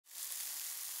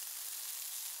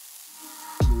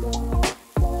Welcome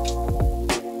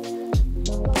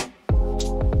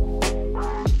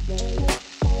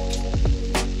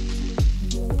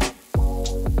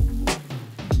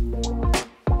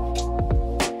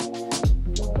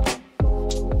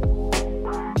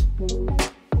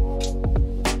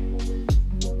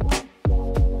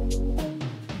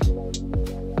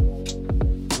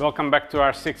back to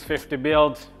our 650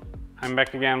 build. I'm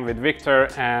back again with Victor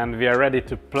and we are ready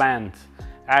to plant.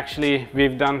 Actually,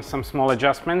 we've done some small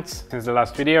adjustments since the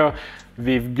last video.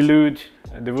 We've glued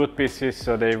the wood pieces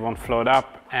so they won't float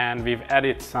up, and we've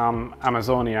added some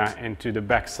Amazonia into the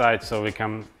backside so we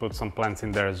can put some plants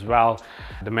in there as well.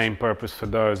 The main purpose for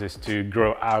those is to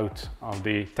grow out of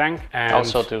the tank. And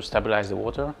also to stabilize the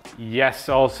water? Yes,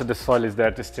 also the soil is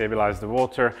there to stabilize the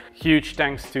water. Huge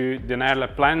thanks to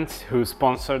Dennerle Plants who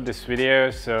sponsored this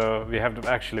video. So we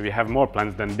have more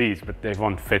plants than these, but they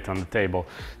won't fit on the table.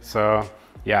 So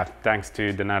yeah, thanks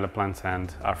to Dennerle Plants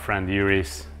and our friend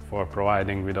Yuris for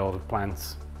providing with all the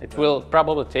plants. It will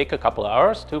probably take a couple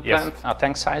hours to plant a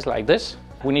tank size like this.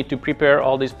 We need to prepare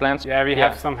all these plants. Yeah, we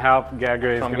have some help.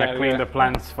 Gerger is going to clean the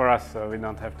plants for us, so we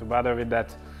don't have to bother with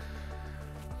that.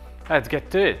 Let's get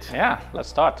to it. Yeah, let's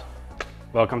start.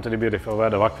 Welcome to the beautiful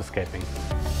world of aquascaping.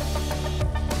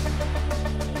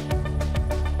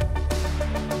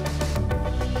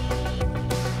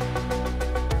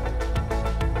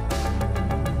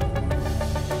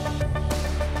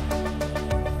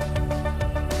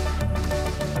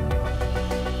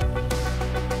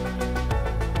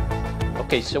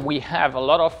 Okay, so we have a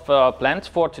lot of plants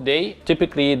for today.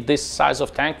 Typically this size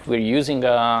of tank we're using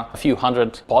a few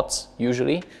hundred pots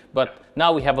usually, but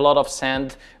now we have a lot of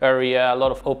sand area, a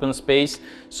lot of open space,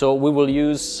 so we will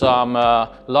use some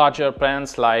larger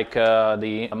plants like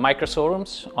the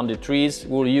microsorums on the trees.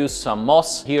 We'll use some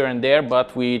moss here and there,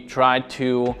 but we try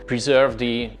to preserve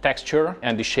the texture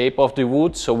and the shape of the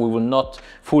wood, so we will not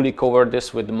fully cover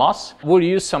this with moss. We'll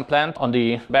use some plant on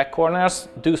the back corners.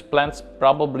 Those plants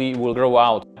probably will grow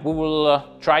out. We will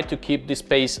try to keep this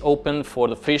space open for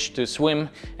the fish to swim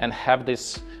and have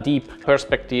this deep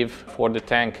perspective for the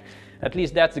tank. At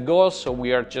least that's the goal, so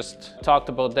we are just talked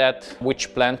about that,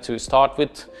 which plant to start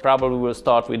with. Probably we'll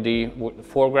start with the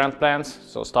foreground plants,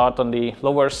 so start on the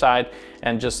lower side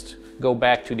and just go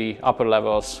back to the upper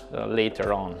levels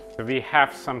later on. We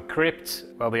have some crypts,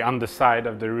 well, the underside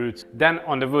of the roots. Then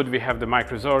on the wood we have the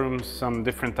microsorums, some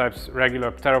different types,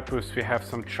 regular pteropus, we have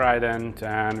some trident,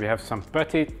 and we have some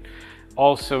petit.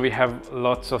 Also, we have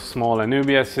lots of small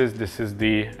anubiases. This is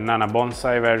the Nana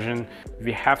Bonsai version.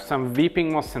 We have some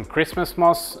weeping moss and Christmas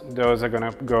moss. Those are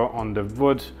gonna go on the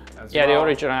wood as well. The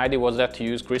original idea was that to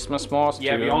use Christmas moss.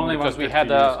 Yeah, because we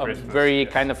had a very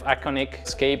kind of iconic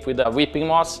scape with a weeping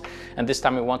moss, and this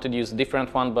time we wanted to use a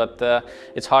different one, but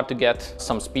it's hard to get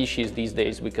some species these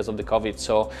days because of the COVID,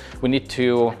 so we need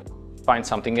to find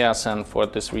something else, and for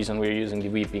this reason we're using the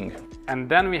weeping. And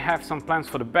then we have some plants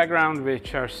for the background,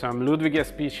 which are some Ludwigia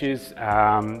species,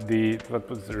 what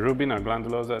was the Rubin or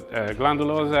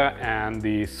Glandulosa, and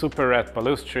the super red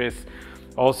palustris.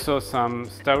 Also some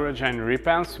Staurogine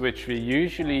repens, which we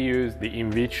usually use the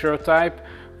in vitro type,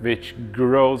 which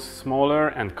grows smaller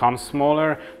and comes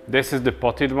smaller. This is the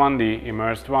potted one, the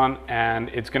immersed one, and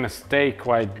it's gonna stay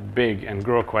quite big and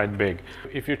grow quite big.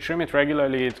 If you trim it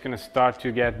regularly, it's gonna start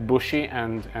to get bushy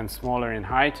and smaller in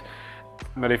height.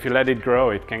 But if you let it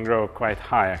grow, it can grow quite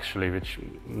high actually, which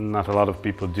not a lot of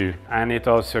people do. And it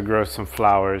also grows some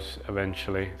flowers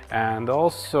eventually. And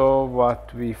also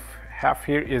what we have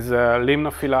here is a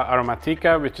Limnophila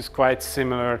aromatica, which is quite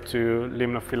similar to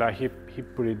Limnophila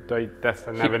hippuridoides,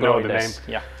 I never know the name.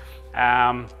 Yeah.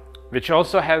 Which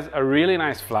also has a really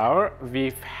nice flower.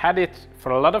 We've had it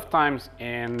for a lot of times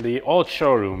in the old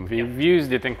showroom. We've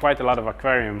used it in quite a lot of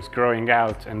aquariums, growing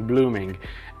out and blooming.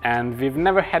 And we've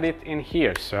never had it in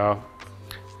here, so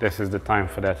this is the time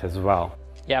for that as well.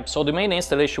 Yeah, so the main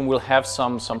installation will have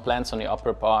some plants on the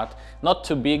upper part. Not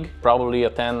too big, probably a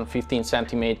 10-15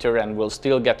 centimeter, and we'll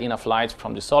still get enough light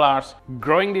from the solars.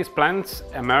 Growing these plants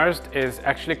immersed is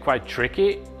actually quite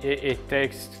tricky. It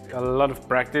takes a lot of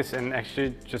practice and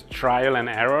actually just trial and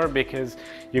error, because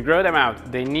you grow them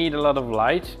out. They need a lot of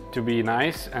light to be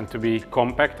nice and to be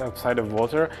compact outside of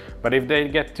water, but if they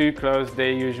get too close,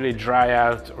 they usually dry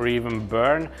out or even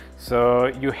burn. So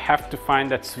you have to find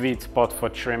that sweet spot for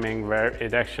trimming where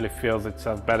it actually feels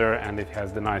itself better and it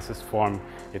has the nicest form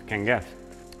it can get.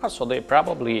 So they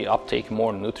probably uptake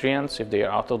more nutrients if they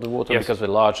are out of the water, yes, because of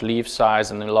the large leaf size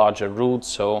and the larger roots.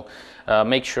 So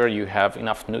make sure you have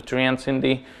enough nutrients in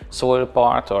the soil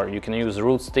part, or you can use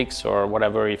root sticks or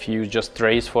whatever. If you use just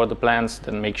trays for the plants,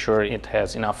 then make sure it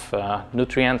has enough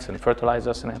nutrients and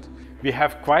fertilizers in it. We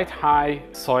have quite high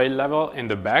soil level in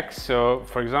the back, so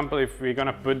for example, if we're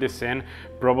gonna put this in,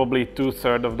 probably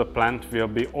 2/3 of the plant will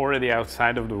be already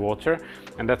outside of the water,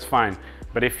 and that's fine.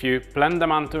 But if you plant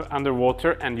them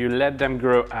underwater and you let them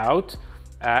grow out,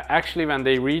 actually when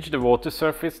they reach the water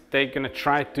surface, they're gonna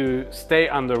try to stay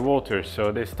underwater,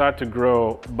 so they start to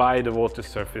grow by the water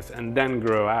surface and then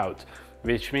grow out,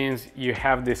 which means you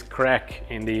have this crack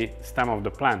in the stem of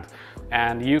the plant.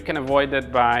 And you can avoid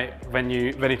that by, when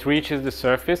it reaches the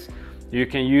surface, you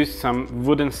can use some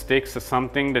wooden sticks or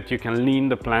something that you can lean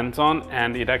the plant on,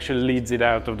 and it actually leads it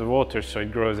out of the water, so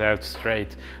it grows out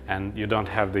straight and you don't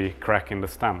have the crack in the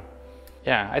stem.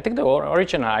 Yeah, I think the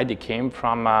original idea came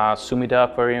from Sumida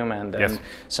Aquarium and then yes,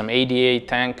 some ADA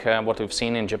tank, what we've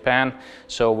seen in Japan.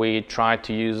 So we tried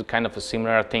to use kind of a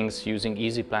similar things, using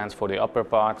easy plants for the upper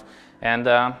part and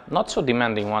not so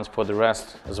demanding ones for the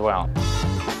rest as well.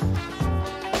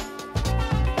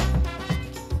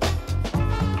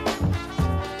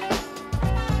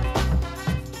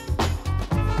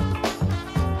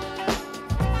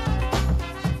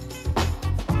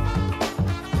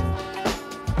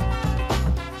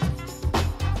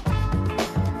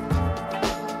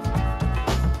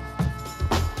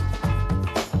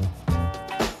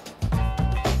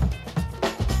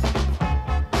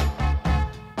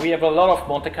 We have a lot of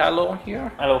Monte Carlo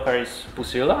here. Alocaris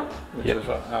pusilla, which is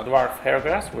a dwarf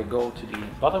hairgrass. We'll go to the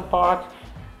bottom part,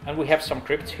 and we have some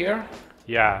crypts here.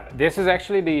 Yeah, this is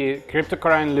actually the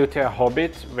Cryptocoryne lutea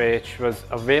hobbit, which was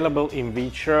available in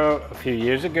vitro a few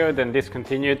years ago, then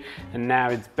discontinued, and now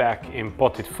it's back in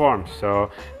potted form. So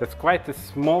that's quite a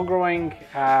small growing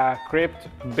crypt,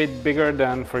 a bit bigger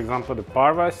than, for example, the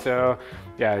parva. So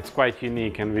yeah, it's quite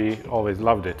unique and we always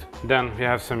loved it. Then we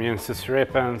have some Unisys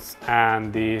repens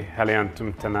and the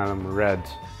Helianthum tenellum red.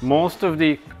 Most of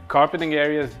the carpeting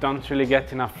areas don't really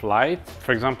get enough light.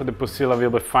 For example, the Pusilla will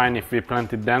be fine if we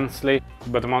plant it densely,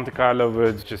 but the Monte Carlo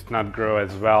would just not grow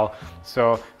as well.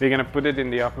 So we're gonna put it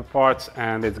in the upper parts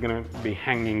and it's gonna be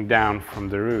hanging down from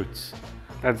the roots.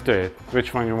 Let's do it.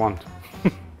 Which one you want?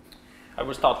 I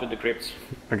will start with the crypts.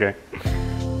 Okay.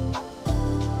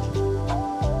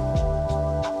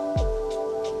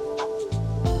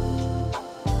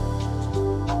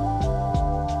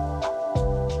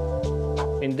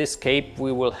 In this cape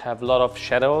we will have a lot of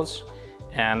shadows,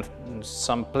 and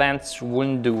some plants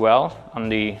wouldn't do well on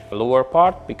the lower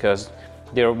part because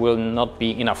there will not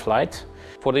be enough light.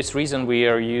 For this reason we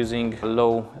are using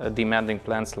low demanding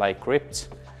plants like crypts,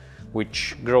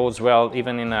 which grows well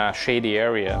even in a shady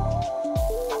area.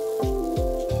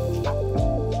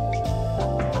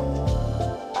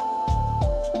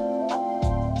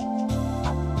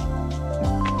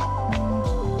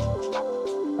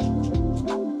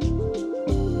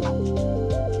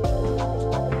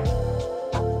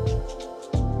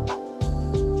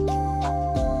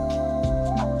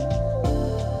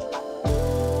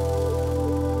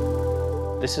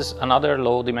 This is another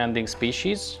low demanding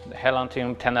species, the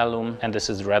Helianthum tenellum, and this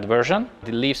is the red version.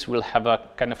 The leaves will have a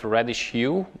kind of a reddish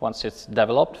hue once it's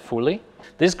developed fully.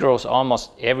 This grows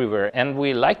almost everywhere, and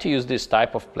we like to use this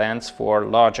type of plants for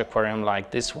large aquarium like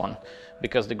this one,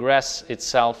 because the grass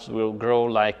itself will grow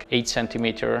like 8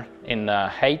 centimeters in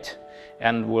height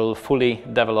and will fully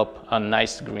develop a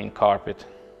nice green carpet.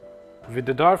 With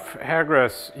the dwarf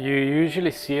hairgrass, you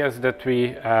usually see us that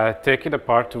we take it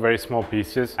apart to very small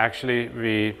pieces. Actually,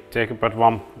 we take apart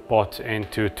one pot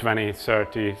into 20,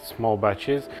 30 small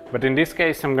batches. But in this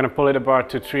case, I'm going to pull it apart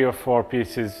to 3 or 4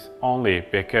 pieces only,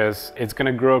 because it's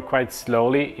going to grow quite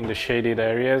slowly in the shaded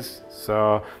areas.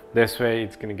 So this way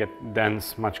it's going to get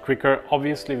dense much quicker.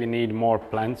 Obviously, we need more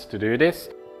plants to do this.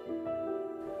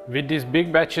 With these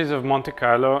big batches of Monte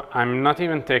Carlo, I'm not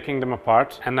even taking them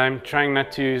apart, and I'm trying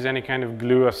not to use any kind of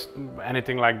glue or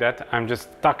anything like that. I'm just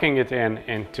tucking it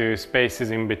into spaces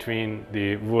in between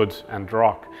the wood and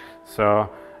rock. So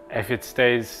if it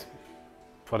stays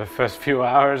for the first few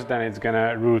hours, then it's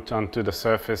gonna root onto the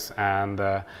surface and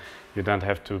you don't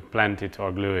have to plant it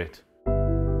or glue it.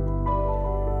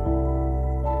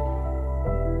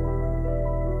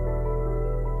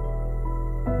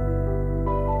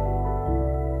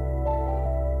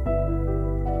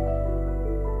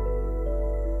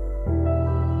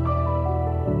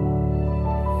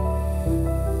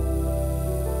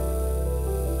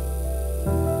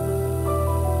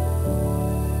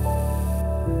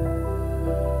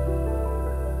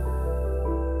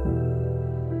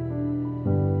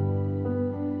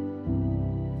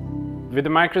 With the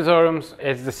microsorums,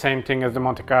 it's the same thing as the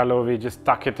Monte Carlo. We just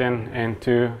tuck it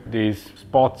into these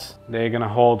spots. They're gonna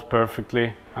hold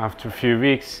perfectly after a few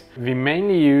weeks. We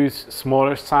mainly use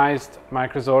smaller sized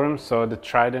microsorums, so the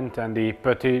Trident and the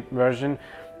Putty version,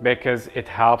 because it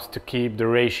helps to keep the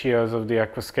ratios of the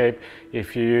aquascape.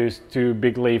 If you use too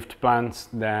big leafed plants,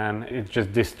 then it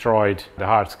just destroyed the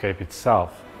hardscape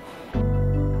itself.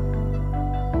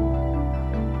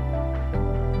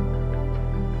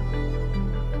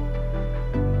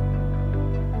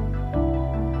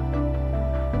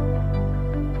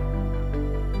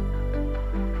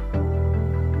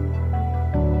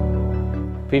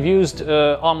 We've used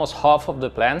almost half of the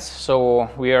plants, so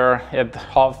we are at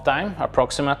half time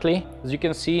approximately. As you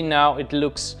can see now, it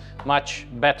looks much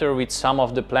better with some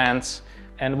of the plants,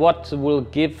 and what will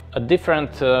give a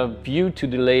different view to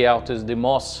the layout is the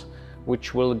moss,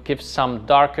 which will give some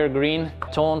darker green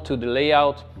tone to the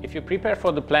layout. If you prepare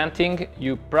for the planting,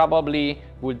 you probably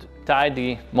would tie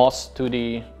the moss to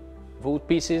the wood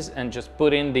pieces and just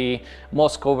put in the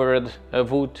moss covered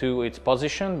wood to its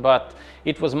position, but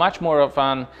it was much more of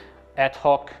an ad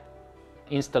hoc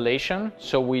installation,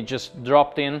 so we just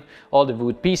dropped in all the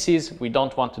wood pieces. We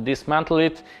don't want to dismantle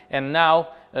it, and now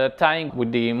tying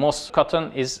with the moss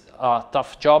cotton is a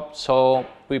tough job, so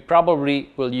we probably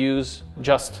will use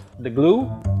just the glue.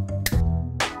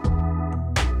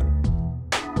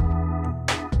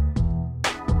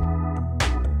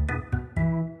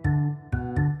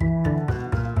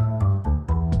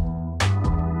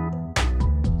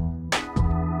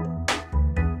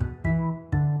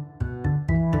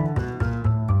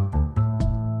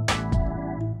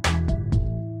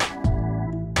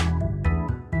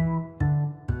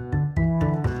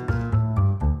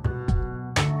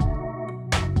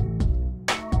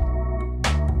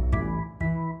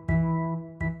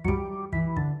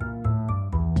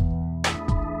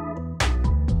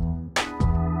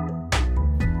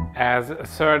 As a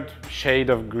third shade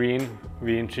of green,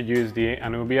 we introduced the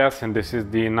Anubias, and this is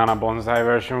the Nana Bonsai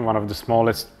version, one of the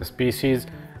smallest species.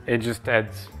 It just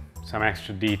adds some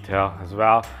extra detail as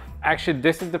well. Actually,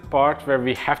 this is the part where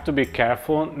we have to be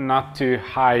careful not to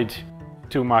hide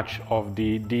too much of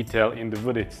the detail in the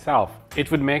wood itself.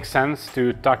 It would make sense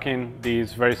to tuck in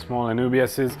these very small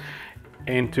Anubiases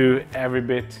into every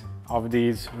bit of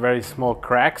these very small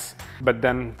cracks, but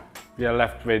then we are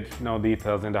left with no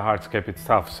details in the hardscape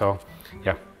itself. So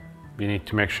yeah, we need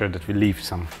to make sure that we leave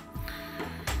some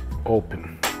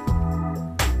open.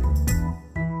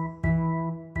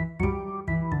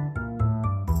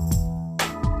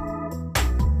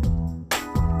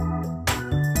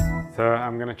 So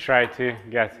I'm gonna try to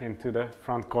get into the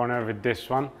front corner with this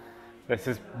one. This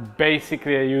is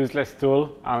basically a useless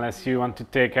tool unless you want to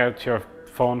take out your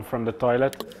phone from the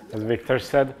toilet, as Victor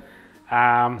said.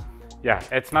 Yeah,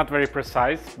 it's not very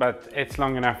precise, but it's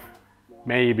long enough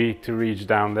maybe to reach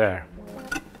down there.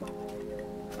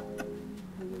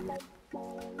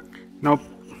 Nope,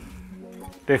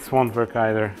 this won't work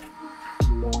either.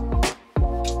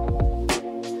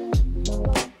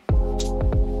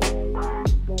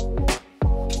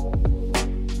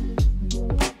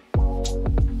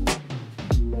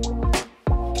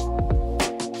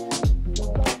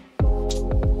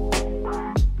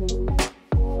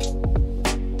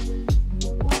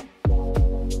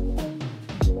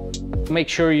 Make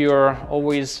sure you're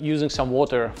always using some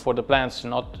water for the plants,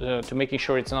 not to making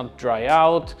sure it's not dry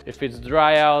out. If it's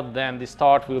dry out, then the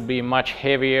start will be much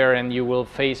heavier and you will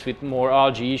face with more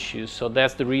algae issues. So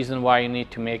that's the reason why you need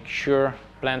to make sure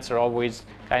plants are always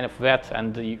kind of wet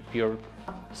and you're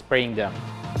spraying them.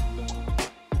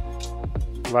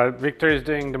 While Victor is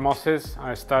doing the mosses,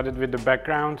 I started with the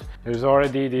background. There's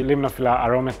already the Limnophila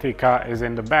aromatica is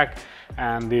in the back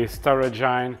and the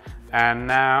Staurogine, and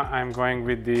now I'm going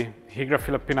with the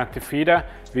Hygrophila pinnatifida.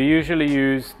 We usually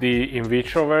use the in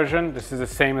vitro version. This is the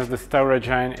same as the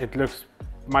Staurogine. It looks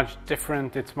much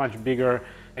different, it's much bigger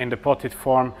in the potted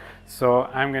form. So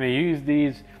I'm going to use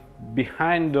these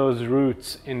behind those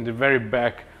roots in the very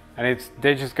back, and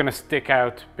they're just going to stick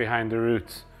out behind the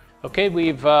roots. Okay,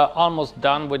 we've almost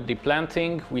done with the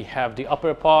planting. We have the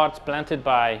upper parts planted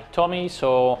by Tommy,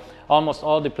 so almost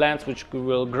all the plants which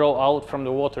will grow out from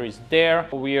the water is there.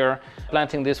 We are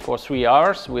planting this for 3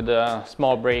 hours with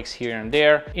small breaks here and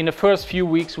there. In the first few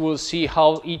weeks we'll see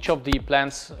how each of the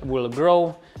plants will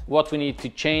grow, what we need to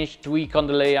change, tweak on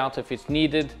the layout if it's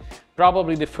needed.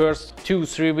 Probably the first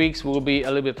 2-3 weeks will be a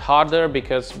little bit harder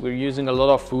because we're using a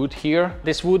lot of wood here.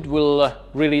 This wood will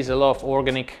release a lot of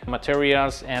organic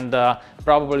materials and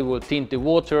probably will tint the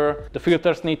water. The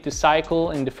filters need to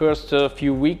cycle in the first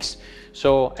few weeks.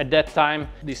 So at that time,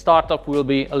 the startup will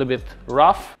be a little bit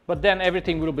rough, but then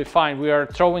everything will be fine. We are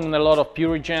throwing in a lot of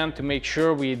Purigen to make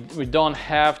sure we don't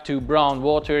have to brown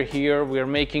water here. We are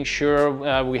making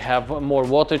sure we have more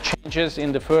water changes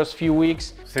in the first few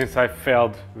weeks. Since I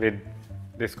failed with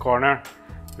this corner,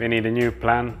 we need a new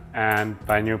plan, and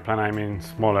by new plan I mean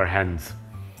smaller heads,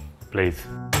 please.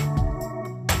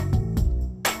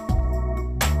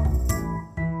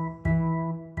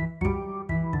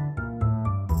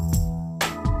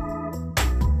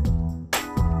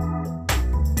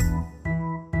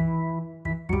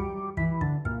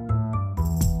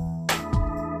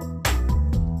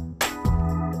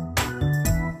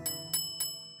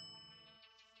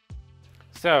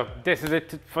 So this is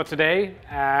it for today.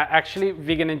 Actually,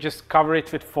 we're gonna just cover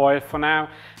it with foil for now,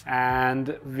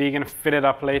 and we're gonna fit it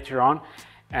up later on.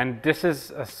 And this is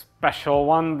a special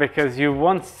one because you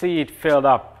won't see it filled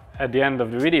up at the end of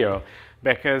the video,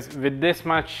 because with this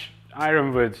much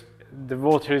ironwood, the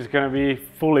water is gonna be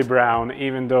fully brown,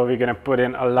 even though we're gonna put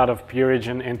in a lot of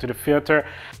Purigen into the filter.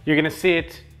 You're gonna see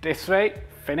it this way,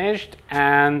 finished,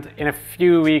 and in a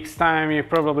few weeks time you're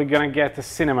probably gonna get a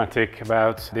cinematic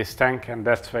about this tank, and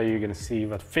that's where you're gonna see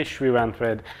what fish we went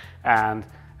with and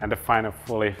the final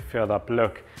fully filled up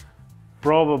look,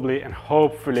 probably and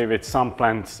hopefully with some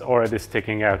plants already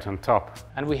sticking out on top.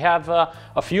 And we have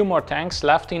a few more tanks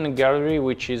left in the gallery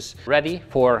which is ready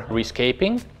for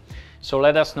rescaping. So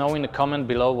let us know in the comment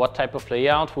below what type of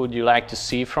layout would you like to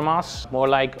see from us. More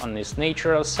like on this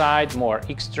natural side, more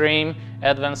extreme,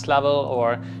 advanced level,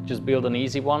 or just build an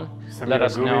easy one. Let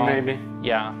us know. Maybe?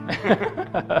 Yeah,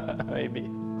 maybe.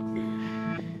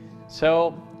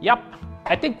 So, yep,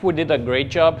 I think we did a great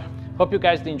job. Hope you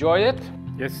guys enjoyed it.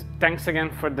 Yes, thanks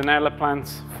again for Dennerle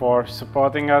Plants for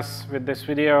supporting us with this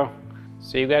video.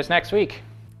 See you guys next week.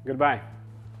 Goodbye.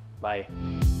 Bye.